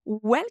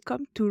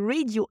welcome to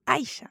Radio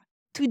Aisha.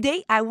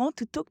 Today I want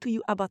to talk to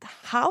you about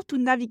how to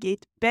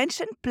navigate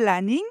pension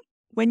planning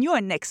when you're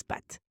an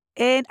expat.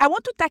 And I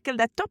want to tackle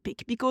that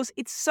topic because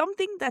it's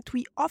something that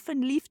we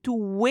often leave to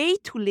way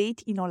too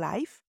late in our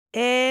life.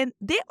 And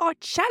there are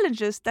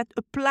challenges that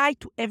apply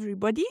to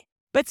everybody,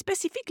 but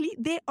specifically,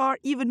 there are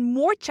even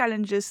more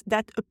challenges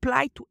that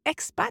apply to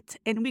expat,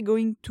 and we're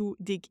going to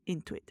dig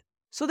into it.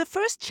 So, the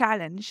first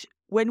challenge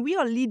when we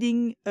are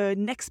leading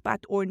an expat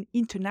or an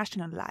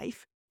international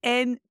life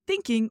and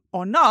thinking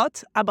or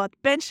not about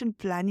pension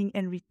planning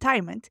and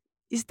retirement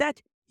is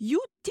that you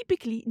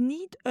typically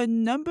need a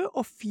number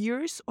of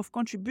years of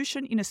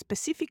contribution in a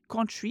specific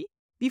country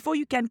before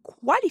you can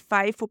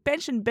qualify for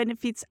pension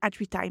benefits at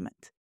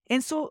retirement.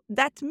 And so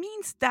that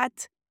means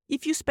that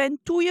if you spend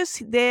 2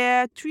 years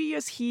there, 3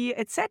 years here,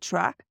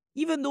 etc.,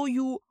 even though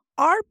you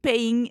are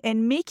paying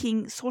and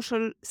making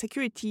social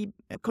security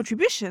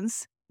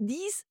contributions,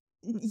 these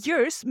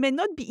years may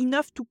not be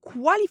enough to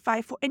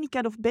qualify for any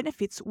kind of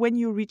benefits when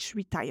you reach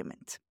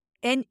retirement.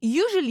 And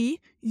usually,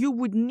 you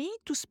would need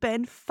to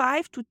spend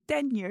 5 to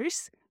 10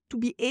 years to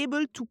be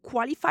able to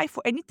qualify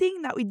for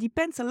anything. Now, it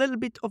depends a little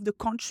bit of the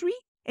country,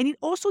 and it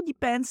also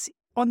depends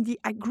on the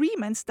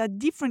agreements that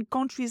different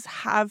countries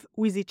have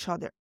with each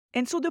other.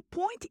 And so the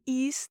point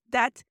is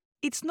that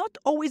it's not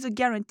always a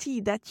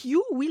guarantee that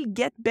you will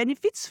get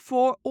benefits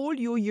for all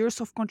your years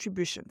of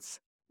contributions.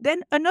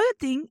 Then another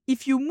thing,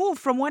 if you move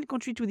from one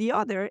country to the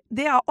other,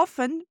 there are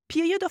often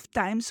periods of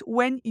times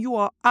when you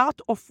are out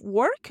of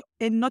work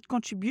and not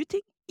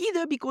contributing,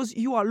 either because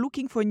you are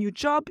looking for a new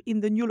job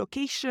in the new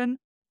location,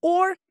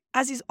 or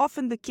as is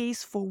often the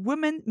case for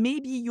women,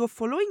 maybe you're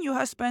following your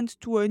husband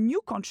to a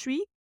new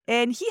country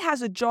and he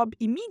has a job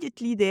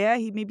immediately there.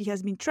 He maybe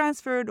has been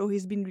transferred or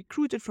he's been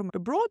recruited from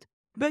abroad,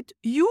 but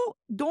you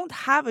don't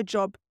have a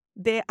job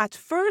there at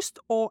first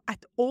or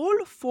at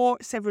all for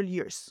several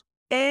years.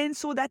 And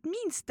so that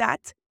means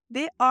that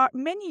there are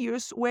many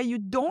years where you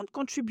don't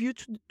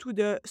contribute to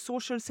the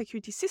social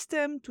security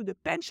system, to the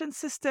pension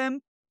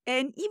system.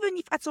 And even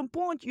if at some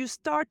point you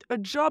start a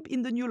job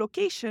in the new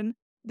location,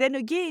 then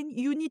again,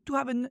 you need to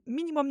have a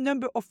minimum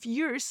number of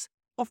years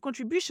of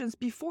contributions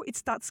before it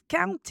starts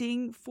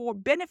counting for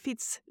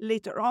benefits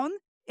later on.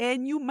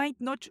 And you might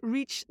not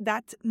reach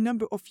that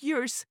number of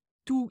years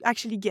to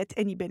actually get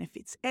any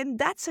benefits. And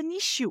that's an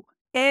issue.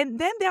 And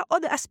then there are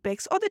other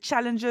aspects, other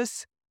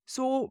challenges.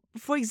 So,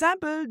 for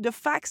example, the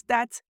fact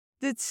that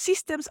the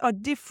systems are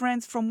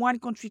different from one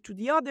country to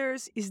the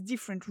others, is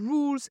different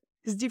rules,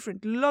 is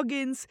different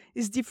logins,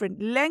 is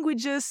different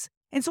languages.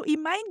 And so it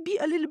might be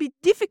a little bit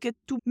difficult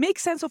to make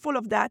sense of all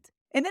of that.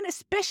 And then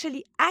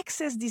especially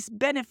access these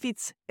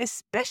benefits,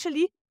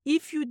 especially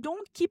if you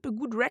don't keep a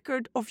good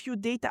record of your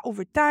data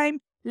over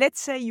time.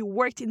 Let's say you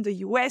worked in the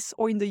US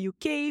or in the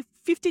UK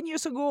 15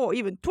 years ago or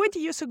even 20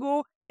 years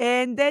ago,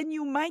 and then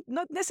you might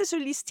not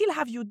necessarily still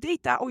have your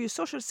data or your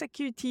social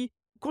security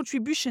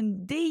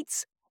contribution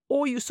dates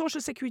or your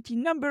social security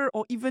number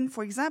or even,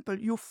 for example,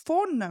 your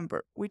phone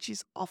number, which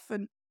is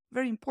often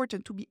very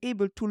important to be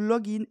able to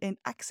log in and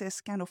access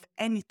kind of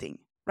anything,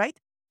 right?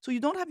 So you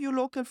don't have your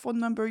local phone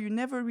number. You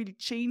never really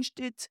changed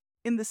it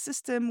in the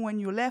system when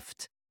you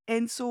left.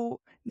 And so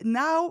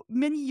now,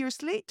 many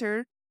years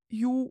later,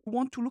 you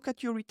want to look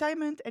at your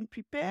retirement and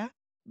prepare,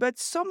 but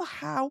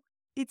somehow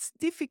it's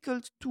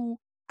difficult to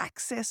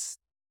access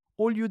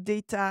all your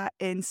data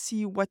and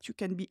see what you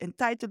can be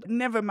entitled,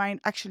 never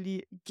mind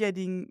actually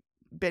getting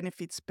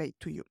benefits paid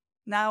to you.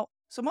 Now,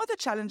 some other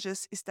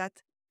challenges is that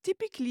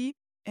typically,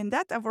 and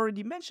that I've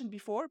already mentioned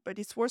before, but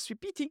it's worth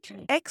repeating,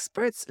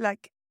 experts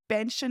like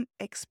pension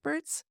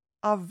experts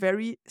are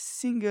very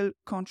single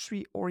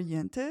country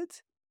oriented.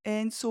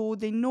 And so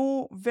they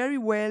know very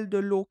well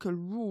the local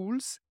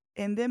rules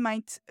and they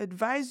might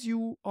advise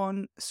you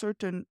on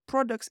certain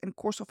products and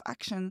course of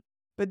action,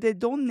 but they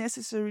don't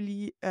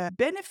necessarily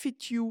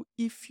benefit you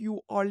if you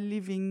are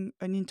living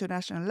an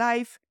international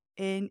life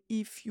and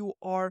if you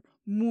are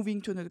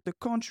moving to the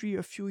country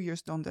a few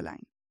years down the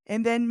line.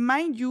 And then,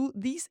 mind you,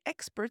 these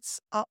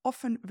experts are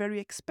often very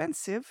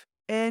expensive.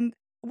 And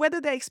whether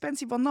they're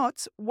expensive or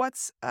not,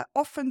 what's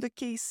often the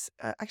case,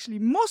 actually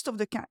most of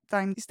the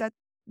time, is that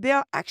they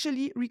are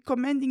actually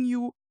recommending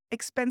you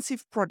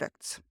expensive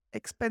products,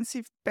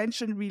 expensive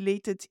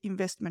pension-related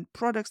investment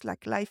products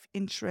like life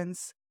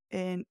insurance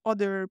and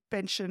other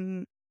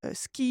pension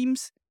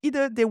schemes.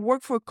 Either they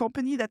work for a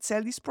company that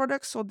sells these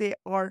products, so they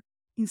are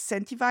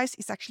incentivized.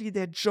 It's actually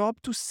their job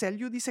to sell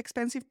you these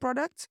expensive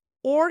products.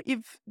 Or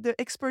if the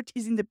expert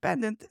is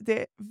independent,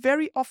 they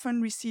very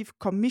often receive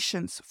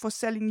commissions for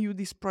selling you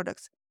these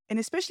products. And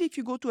especially if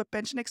you go to a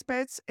pension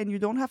expert and you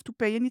don't have to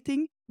pay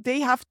anything, they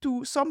have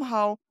to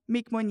somehow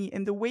make money.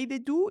 And the way they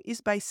do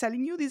is by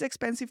selling you these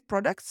expensive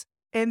products,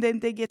 and then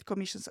they get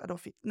commissions out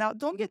of it. Now,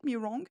 don't get me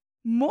wrong.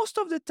 Most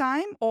of the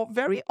time, or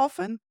very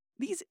often,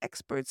 these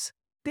experts,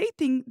 they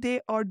think they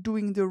are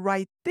doing the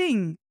right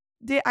thing.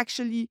 They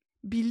actually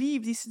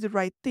believe this is the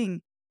right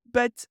thing.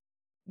 But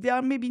they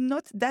are maybe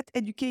not that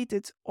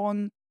educated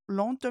on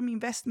long-term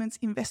investments,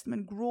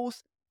 investment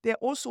growth, They're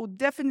also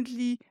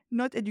definitely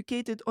not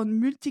educated on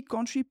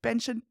multi-country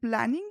pension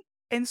planning.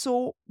 And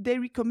so they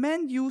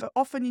recommend you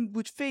often in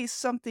good faith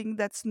something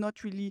that's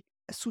not really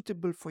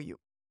suitable for you,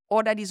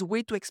 or that is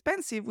way too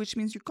expensive, which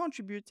means you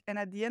contribute. And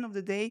at the end of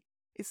the day,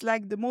 it's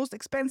like the most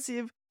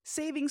expensive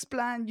savings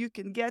plan you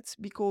can get,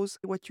 because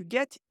what you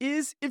get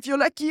is, if you're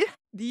lucky,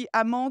 the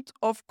amount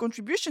of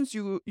contributions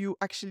you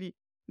actually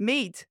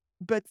made,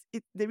 but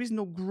there is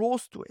no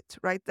growth to it,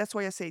 right? That's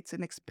why I say it's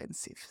an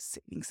expensive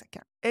savings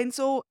account. And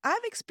so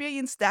I've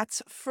experienced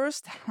that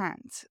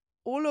firsthand,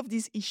 all of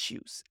these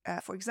issues.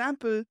 For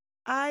example,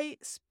 I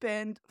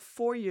spent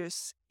 4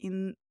 years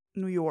in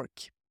New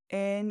York,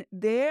 and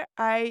there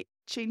I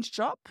changed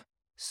job.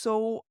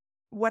 So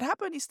what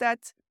happened is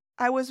that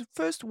I was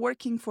first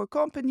working for a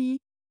company,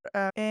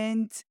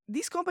 and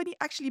this company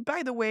actually,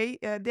 by the way,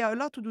 they are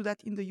allowed to do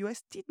that in the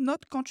US, did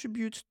not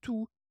contribute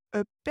to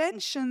a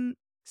pension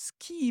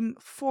scheme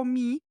for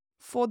me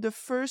for the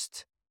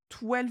first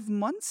 12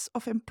 months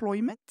of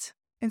employment.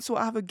 And so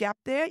I have a gap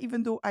there,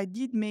 even though I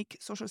did make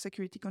Social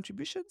Security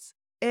contributions.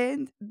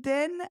 And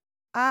then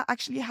I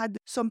actually had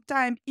some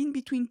time in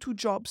between two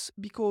jobs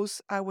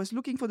because I was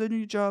looking for the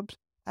new job.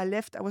 I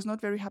left. I was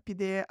not very happy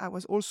there. I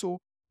was also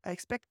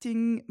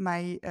expecting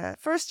my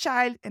first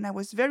child, and I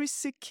was very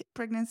sick,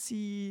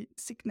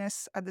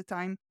 sickness at the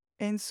time.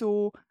 And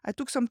so I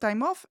took some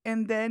time off.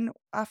 And then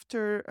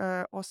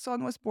after our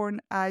son was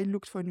born, I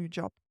looked for a new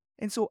job.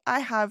 And so I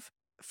have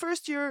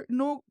first year,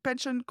 no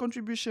pension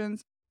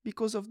contributions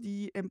because of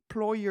the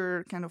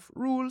employer kind of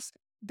rules.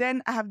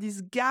 Then I have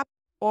this gap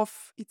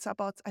of, it's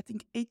about, I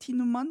think,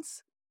 18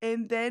 months.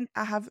 And then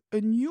I have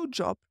a new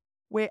job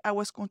where I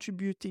was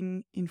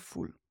contributing in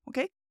full.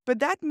 Okay. But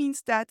that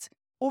means that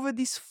over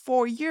these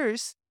 4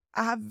 years,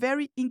 I have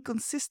very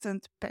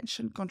inconsistent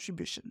pension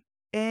contribution.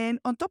 And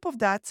on top of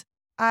that,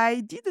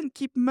 I didn't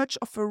keep much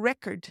of a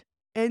record.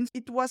 And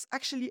it was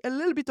actually a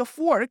little bit of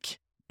work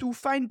to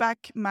find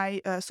back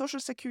my Social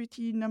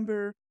Security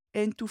number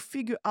and to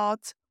figure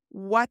out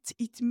what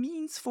it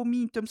means for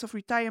me in terms of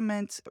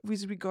retirement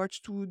with regards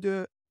to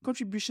the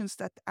contributions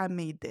that I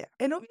made there.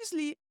 And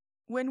obviously,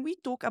 when we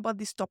talk about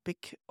this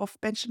topic of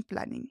pension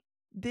planning,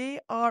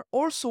 there are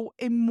also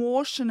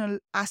emotional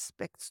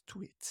aspects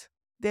to it.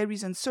 There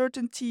is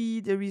uncertainty,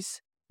 there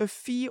is a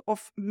fear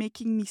of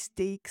making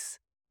mistakes,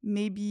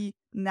 maybe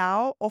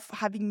now of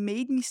having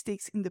made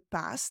mistakes in the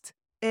past.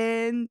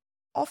 And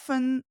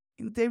often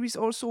there is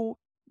also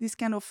this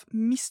kind of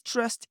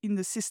mistrust in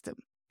the system.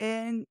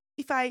 And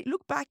if I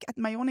look back at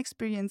my own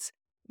experience,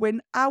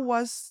 when I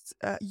was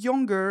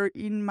younger,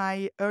 in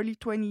my early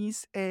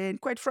 20s, and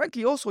quite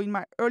frankly also in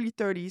my early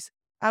 30s,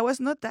 I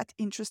was not that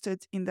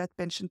interested in that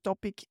pension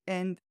topic.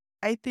 And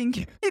I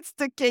think it's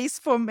the case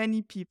for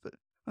many people.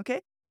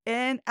 Okay.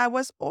 And I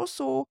was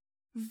also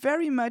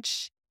very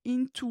much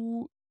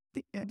into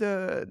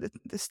the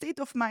state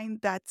of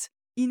mind that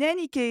in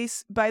any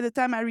case, by the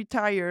time I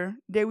retire,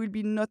 there will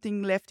be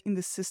nothing left in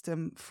the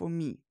system for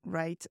me,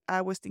 right?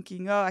 I was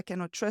thinking, oh, I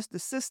cannot trust the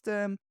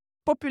system,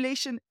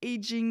 population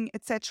aging,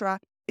 etc.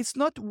 It's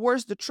not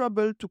worth the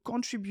trouble to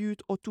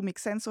contribute or to make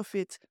sense of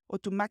it or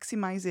to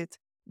maximize it,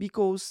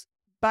 because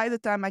by the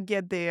time I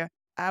get there,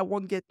 I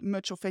won't get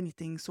much of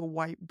anything, so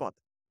why bother?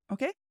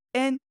 Okay?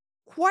 And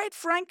quite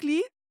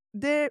frankly,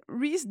 there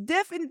is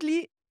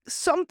definitely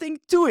something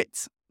to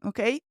it,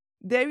 okay?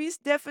 There is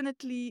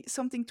definitely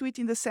something to it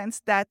in the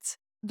sense that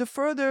the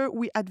further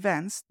we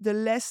advance, the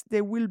less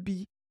there will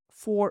be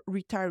for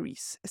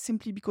retirees,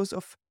 simply because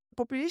of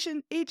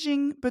population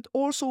aging, but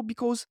also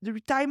because the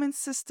retirement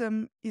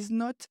system is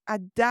not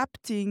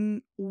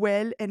adapting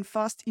well and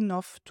fast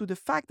enough to the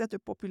fact that the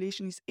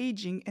population is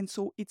aging. And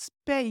so it's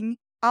paying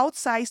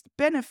outsized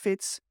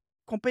benefits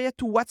compared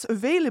to what's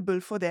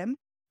available for them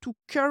to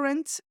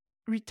current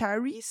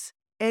retirees.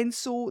 And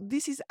so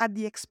this is at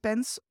the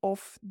expense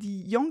of the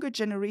younger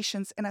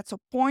generations. And at a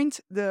point,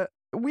 the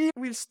wheel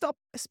will stop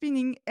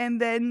spinning, and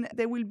then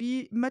there will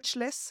be much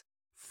less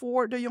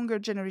for the younger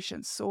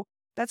generations. So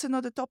that's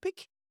another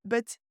topic.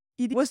 But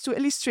it was to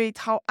illustrate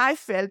how I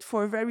felt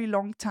for a very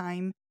long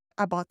time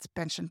about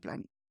pension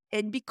planning.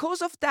 And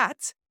because of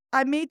that,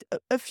 I made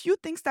a few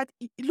things that,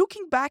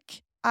 looking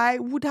back, I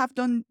would have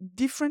done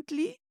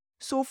differently.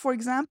 So, for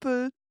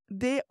example,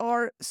 there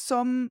are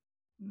some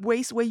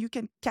ways where you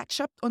can catch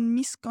up on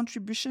missed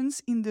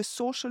contributions in the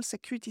social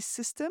security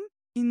system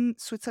in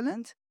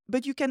Switzerland.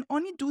 But you can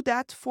only do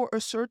that for a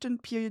certain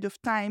period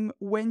of time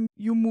when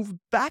you move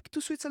back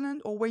to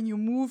Switzerland or when you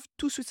move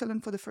to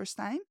Switzerland for the first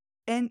time.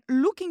 And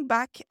looking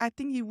back, I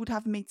think it would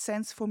have made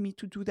sense for me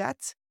to do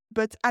that.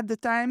 But at the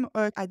time,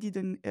 I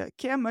didn't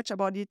care much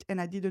about it, and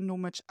I didn't know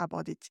much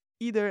about it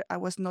either. I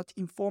was not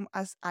informed,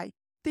 as I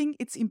think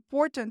it's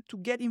important to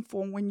get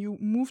informed when you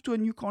move to a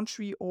new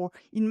country, or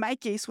in my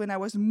case, when I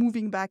was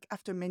moving back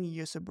after many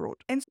years abroad.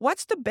 And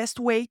what's the best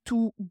way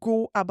to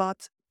go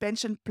about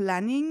pension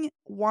planning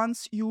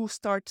once you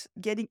start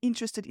getting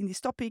interested in this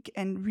topic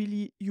and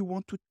really you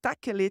want to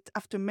tackle it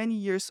after many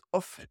years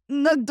of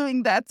not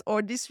doing that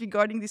or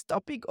disregarding this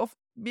topic, of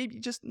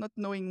maybe just not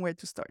knowing where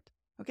to start?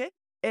 Okay.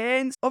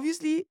 And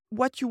obviously,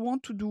 what you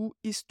want to do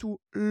is to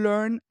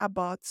learn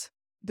about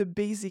the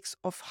basics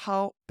of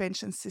how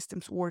pension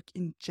systems work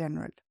in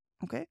general.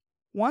 Okay?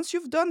 Once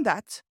you've done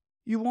that,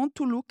 you want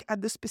to look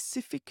at the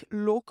specific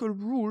local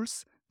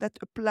rules that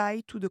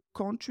apply to the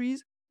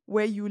countries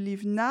where you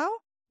live now,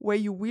 where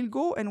you will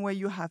go, and where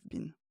you have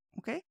been.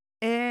 Okay?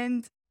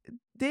 And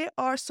there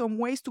are some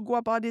ways to go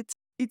about it.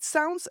 It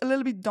sounds a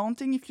little bit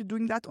daunting if you're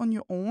doing that on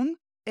your own.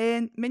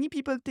 And many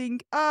people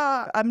think,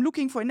 I'm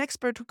looking for an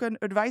expert who can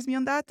advise me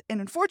on that.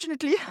 And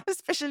unfortunately,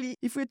 especially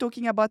if we're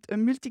talking about a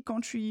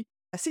multi-country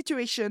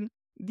situation,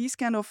 these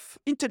kind of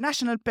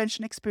international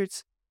pension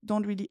experts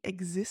don't really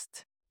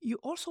exist. You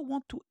also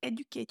want to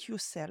educate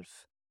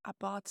yourself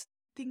about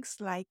things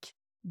like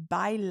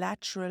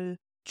bilateral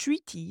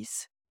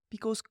treaties,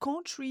 because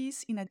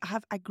countries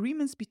have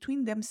agreements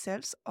between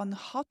themselves on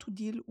how to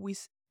deal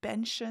with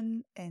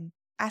pension and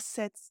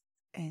assets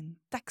and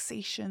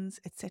taxations,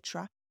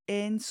 etc.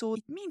 And so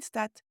it means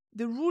that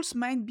the rules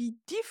might be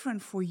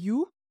different for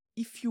you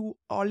if you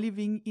are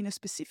living in a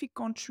specific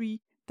country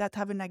that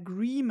have an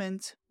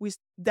agreement with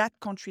that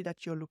country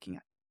that you're looking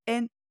at.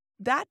 And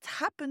that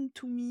happened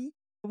to me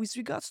with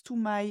regards to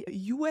my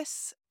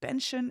US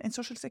pension and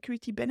social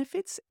security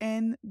benefits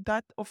and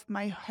that of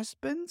my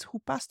husband who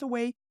passed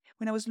away.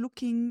 When I was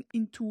looking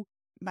into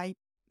my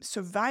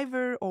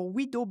survivor or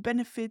widow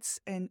benefits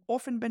and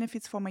orphan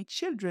benefits for my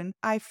children,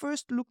 I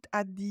first looked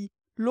at the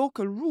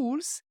local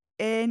rules,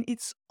 and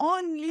it's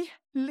only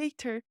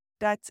later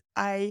that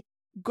I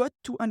got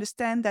to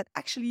understand that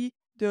actually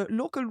the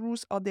local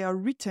rules, how they are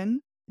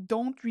written,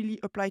 don't really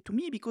apply to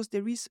me because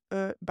there is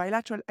a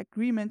bilateral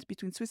agreement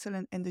between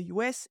Switzerland and the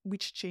US,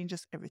 which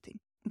changes everything.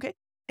 Okay?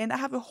 And I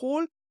have a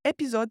whole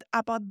episode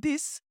about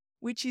this,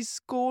 which is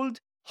called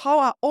How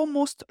I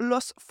Almost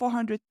Lost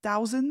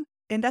 400,000.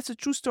 And that's a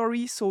true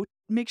story, so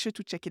make sure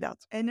to check it out.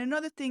 And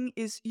another thing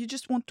is you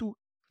just want to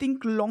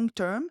think long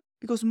term,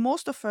 because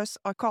most of us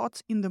are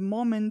caught in the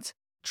moment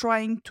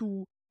trying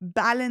to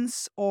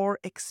balance our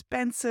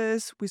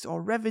expenses with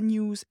our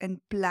revenues and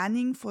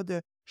planning for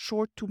the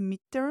short to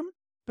midterm.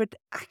 But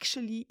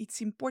actually,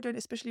 it's important,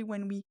 especially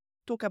when we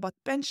talk about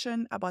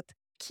pension, about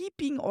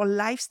keeping our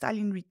lifestyle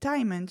in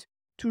retirement,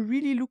 to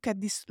really look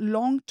at this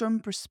long-term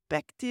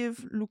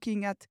perspective,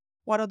 looking at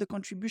what are the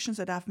contributions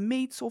that I've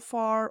made so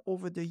far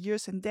over the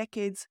years and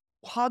decades.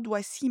 How do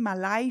I see my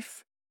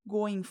life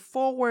going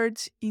forward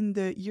in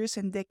the years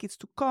and decades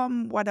to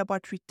come? What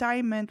about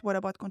retirement? What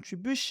about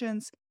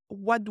contributions?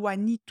 What do I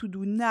need to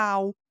do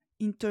now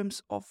in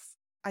terms of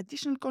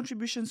additional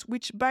contributions,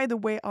 which, by the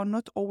way, are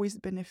not always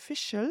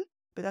beneficial,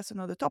 but that's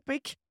another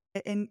topic.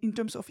 And in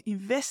terms of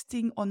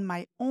investing on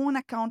my own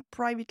account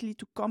privately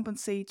to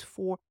compensate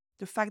for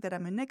the fact that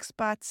I'm an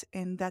expat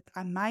and that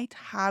I might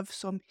have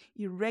some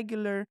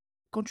irregular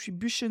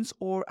contributions,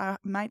 or I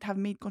might have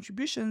made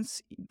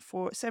contributions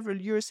for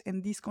several years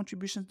and these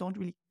contributions don't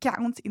really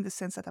count in the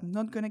sense that I'm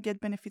not going to get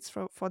benefits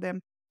for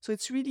them. So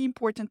it's really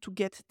important to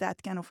get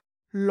that kind of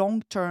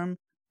long-term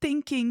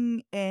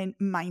thinking and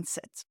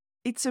mindset.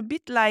 It's a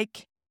bit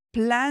like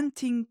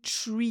planting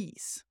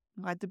trees.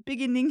 At the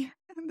beginning,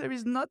 there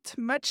is not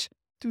much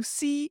to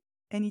see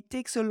and it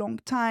takes a long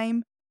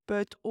time,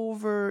 but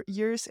over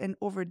years and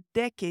over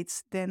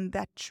decades, then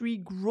that tree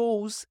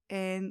grows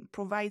and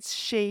provides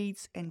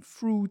shades and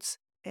fruits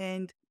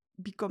and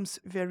becomes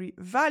very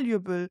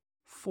valuable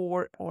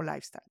for our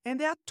lifestyle. And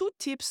there are two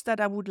tips that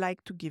I would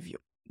like to give you.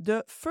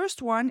 The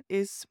first one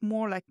is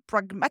more like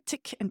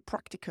pragmatic and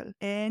practical,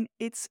 and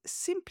it's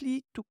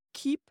simply to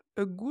keep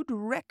a good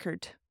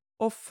record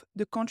of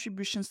the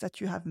contributions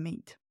that you have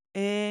made.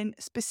 And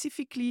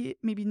specifically,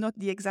 maybe not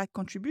the exact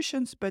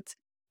contributions, but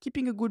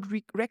keeping a good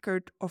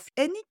record of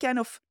any kind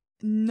of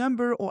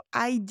number or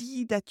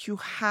ID that you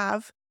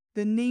have,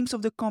 the names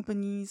of the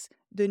companies,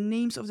 the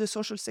names of the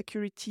social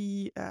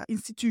security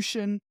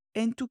institution,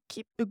 and to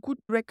keep a good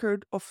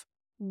record of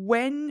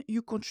when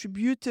you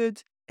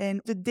contributed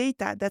and the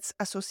data that's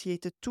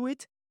associated to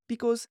it.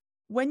 Because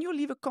when you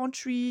leave a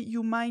country,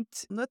 you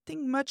might not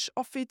think much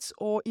of it,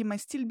 or it might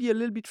still be a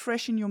little bit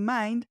fresh in your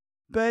mind,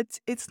 but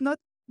it's not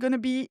going to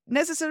be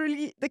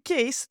necessarily the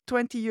case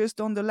 20 years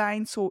down the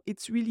line. So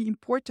it's really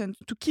important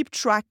to keep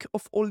track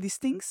of all these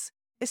things,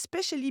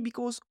 especially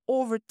because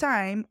over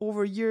time,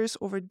 over years,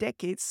 over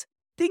decades,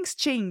 things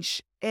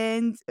change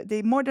and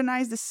they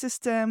modernize the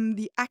system,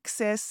 the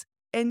access.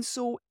 And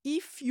so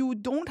if you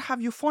don't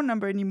have your phone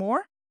number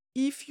anymore,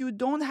 if you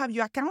don't have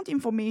your account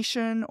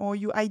information or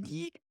your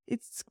ID,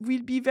 it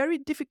will be very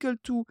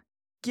difficult to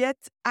get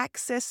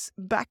access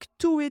back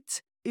to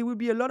it. It will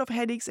be a lot of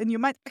headaches and you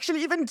might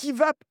actually even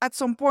give up at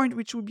some point,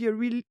 which would be a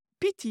real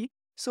pity.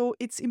 So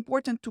it's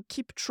important to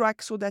keep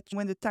track so that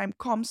when the time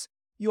comes,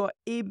 you're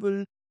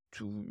able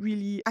to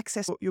really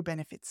access your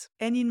benefits.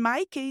 And in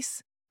my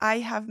case, I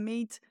have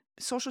made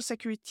social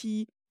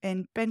security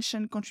and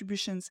pension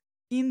contributions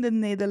in the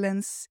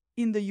Netherlands,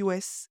 in the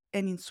US,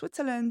 and in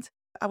Switzerland.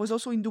 I was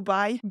also in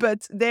Dubai,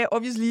 but there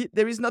obviously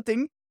there is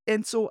nothing.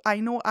 And so I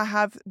know I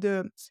have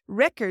the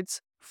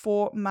records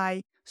for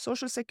my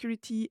social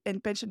security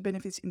and pension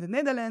benefits in the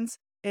Netherlands.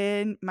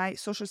 and my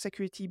Social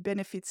Security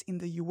benefits in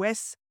the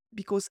US,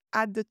 because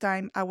at the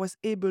time I was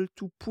able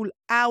to pull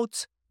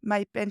out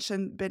my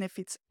pension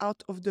benefits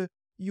out of the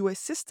US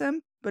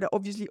system, but I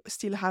obviously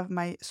still have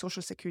my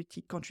Social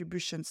Security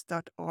contributions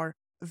that are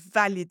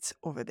valid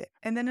over there.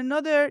 And then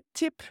another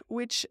tip,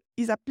 which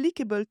is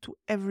applicable to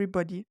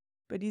everybody,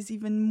 but is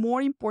even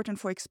more important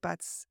for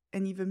expats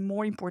and even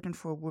more important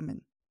for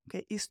women,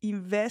 okay, is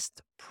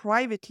invest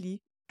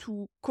privately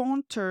to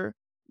counter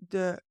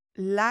the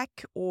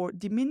lack or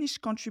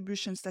diminished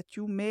contributions that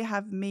you may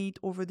have made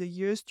over the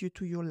years due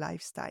to your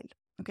lifestyle,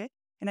 okay?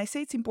 And I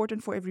say it's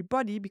important for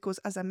everybody because,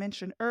 as I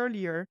mentioned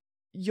earlier,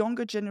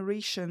 younger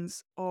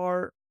generations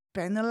are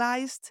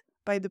penalized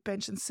by the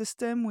pension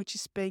system, which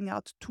is paying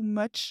out too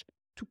much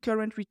to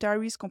current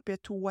retirees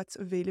compared to what's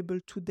available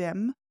to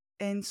them.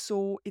 And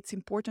so it's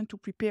important to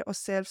prepare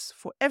ourselves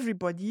for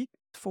everybody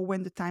for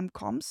when the time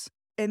comes.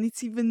 And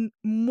it's even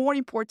more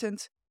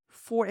important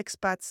for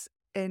expats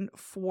and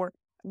for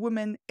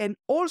women. And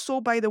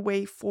also, by the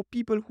way, for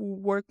people who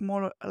work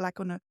more like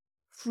on a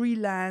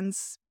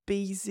freelance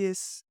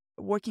basis,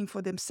 working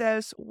for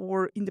themselves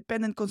or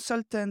independent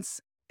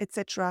consultants,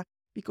 etc.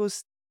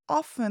 Because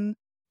often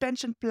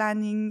pension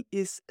planning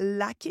is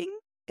lacking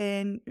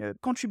and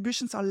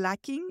contributions are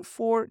lacking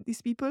for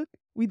these people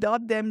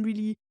without them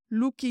really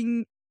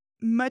looking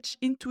much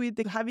into it.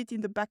 They have it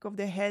in the back of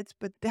their heads,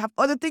 but they have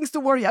other things to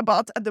worry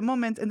about at the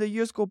moment, and the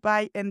years go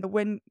by, and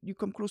when you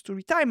come close to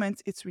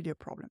retirement, it's really a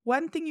problem.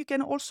 One thing you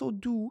can also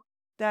do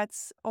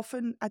that's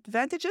often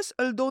advantageous,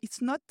 although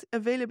it's not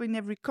available in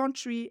every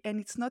country and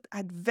it's not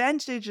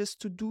advantageous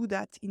to do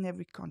that in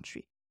every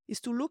country,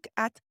 is to look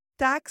at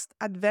tax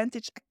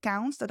advantage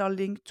accounts that are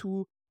linked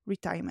to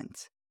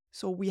retirement.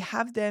 So we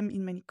have them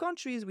in many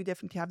countries. We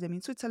definitely have them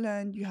in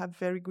Switzerland. You have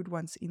very good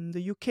ones in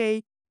the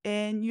UK.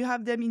 And you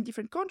have them in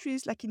different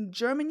countries, like in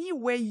Germany,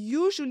 where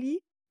usually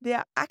they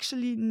are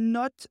actually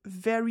not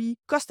very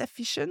cost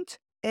efficient.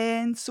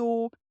 And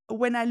so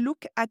when I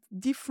look at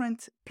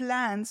different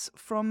plans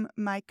from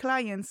my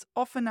clients,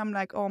 often I'm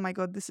like, oh my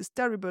God, this is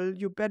terrible.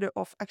 You're better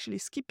off actually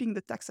skipping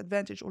the tax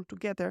advantage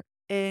altogether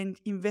and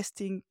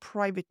investing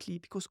privately,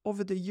 because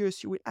over the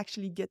years you will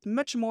actually get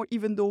much more,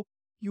 even though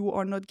you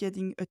are not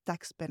getting a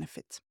tax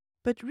benefit.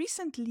 But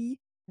recently,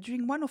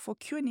 during one of our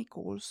Q&A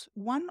calls,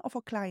 one of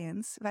our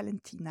clients,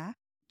 Valentina,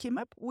 came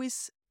up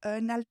with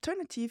an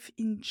alternative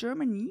in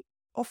Germany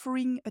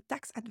offering a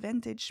tax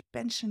advantage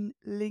pension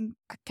link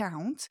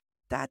account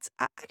that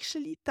I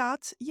actually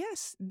thought,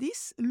 yes,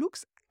 this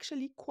looks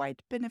actually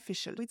quite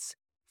beneficial. It's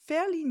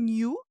fairly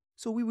new,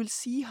 so we will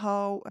see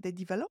how they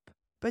develop.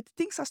 But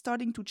things are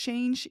starting to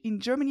change in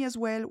Germany as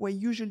well, where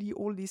usually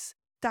all these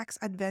tax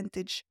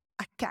advantage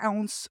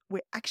accounts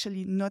were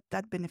actually not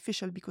that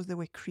beneficial because they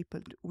were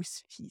crippled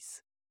with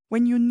fees.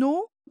 When you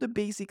know the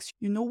basics,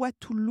 you know what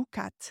to look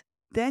at,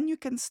 then you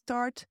can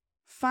start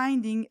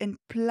finding and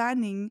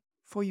planning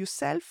for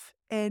yourself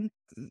and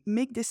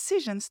make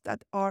decisions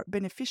that are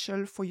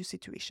beneficial for your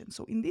situation.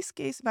 So in this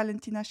case,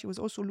 Valentina, she was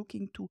also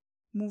looking to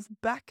move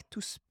back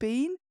to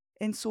Spain.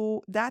 And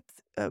so that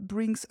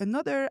brings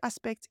another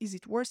aspect. Is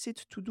it worth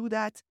it to do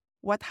that?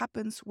 What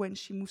happens when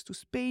she moves to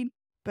Spain?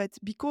 But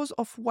because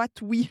of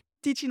what we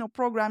teach in our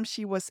program,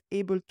 she was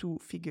able to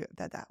figure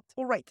that out.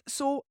 All right.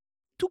 So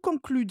to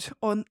conclude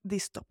on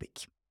this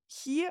topic,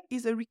 here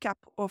is a recap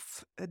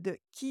of the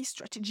key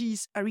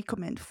strategies I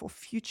recommend for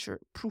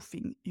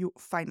future-proofing your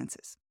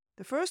finances.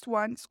 The first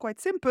one is quite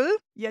simple,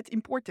 yet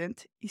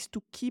important, is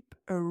to keep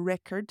a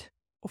record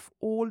of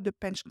all the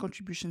pension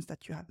contributions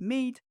that you have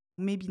made.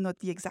 Maybe not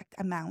the exact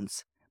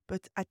amounts,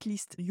 but at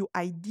least your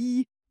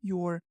ID,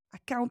 your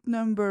account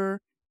number,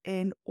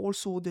 and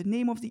also the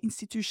name of the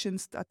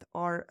institutions that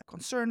are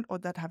concerned or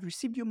that have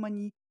received your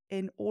money,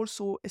 and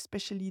also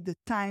especially the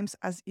times,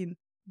 as in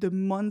the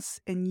months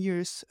and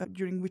years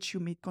during which you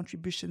made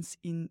contributions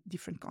in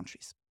different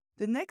countries.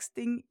 The next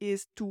thing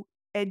is to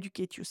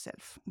educate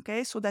yourself,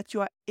 okay, so that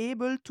you are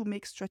able to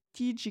make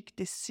strategic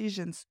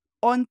decisions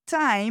on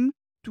time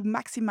to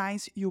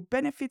maximize your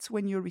benefits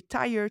when you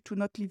retire, to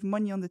not leave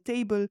money on the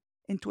table,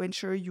 and to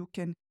ensure you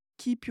can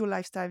keep your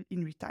lifestyle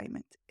in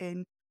retirement.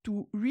 And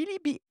to really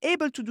be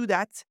able to do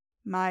that,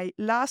 my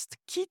last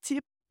key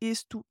tip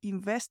is to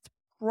invest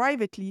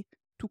privately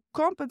to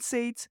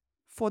compensate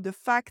for the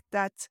fact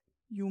that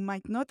you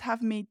might not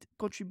have made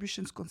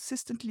contributions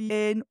consistently,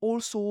 and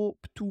also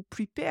to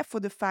prepare for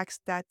the fact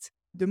that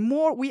the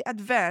more we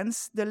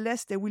advance, the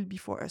less there will be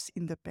for us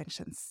in the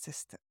pension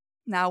system.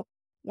 Now,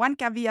 one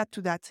caveat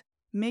to that,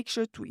 make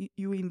sure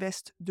you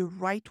invest the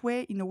right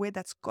way, in a way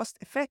that's cost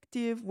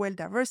effective, well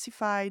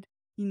diversified,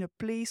 in a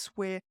place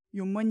where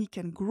your money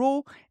can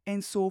grow.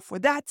 And so for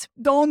that,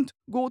 don't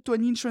go to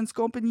an insurance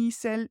company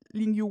selling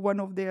you one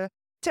of their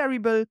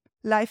terrible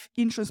life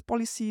insurance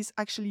policies.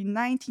 Actually,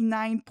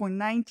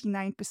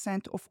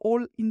 99.99% of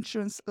all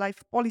insurance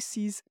life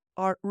policies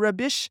are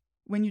rubbish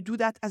when you do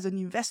that as an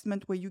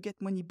investment where you get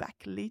money back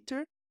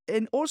later.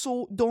 And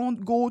also,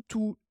 don't go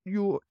to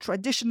your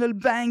traditional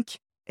bank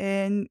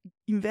and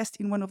invest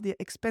in one of the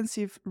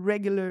expensive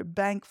regular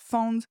bank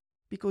funds,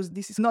 because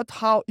this is not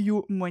how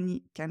your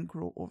money can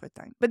grow over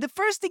time. But the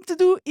first thing to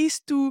do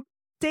is to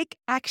take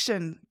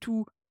action,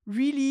 to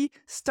really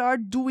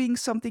start doing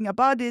something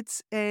about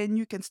it. And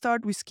you can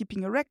start with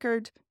keeping a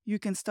record, you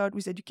can start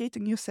with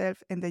educating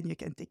yourself, and then you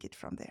can take it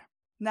from there.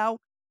 Now,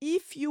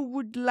 if you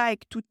would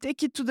like to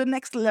take it to the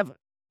next level,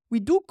 we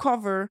do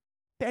cover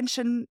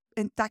pension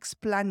and tax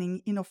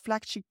planning in our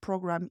flagship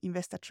program,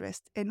 Invest at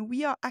Rest. And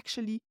we are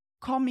actually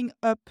coming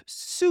up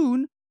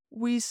soon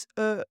with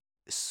a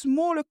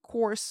smaller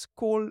course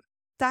called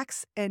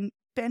Tax and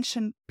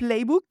Pension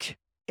Playbook.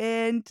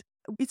 And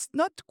it's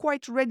not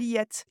quite ready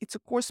yet. It's a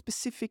course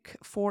specific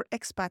for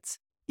expats.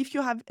 If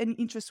you have any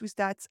interest with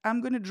that,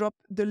 I'm going to drop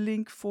the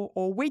link for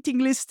our waiting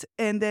list.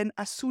 And then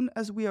as soon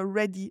as we are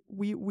ready,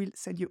 we will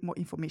send you more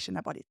information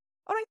about it.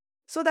 All right.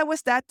 So that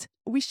was that.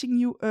 Wishing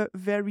you a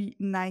very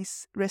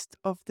nice rest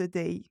of the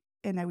day.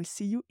 And I will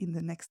see you in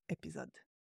the next episode.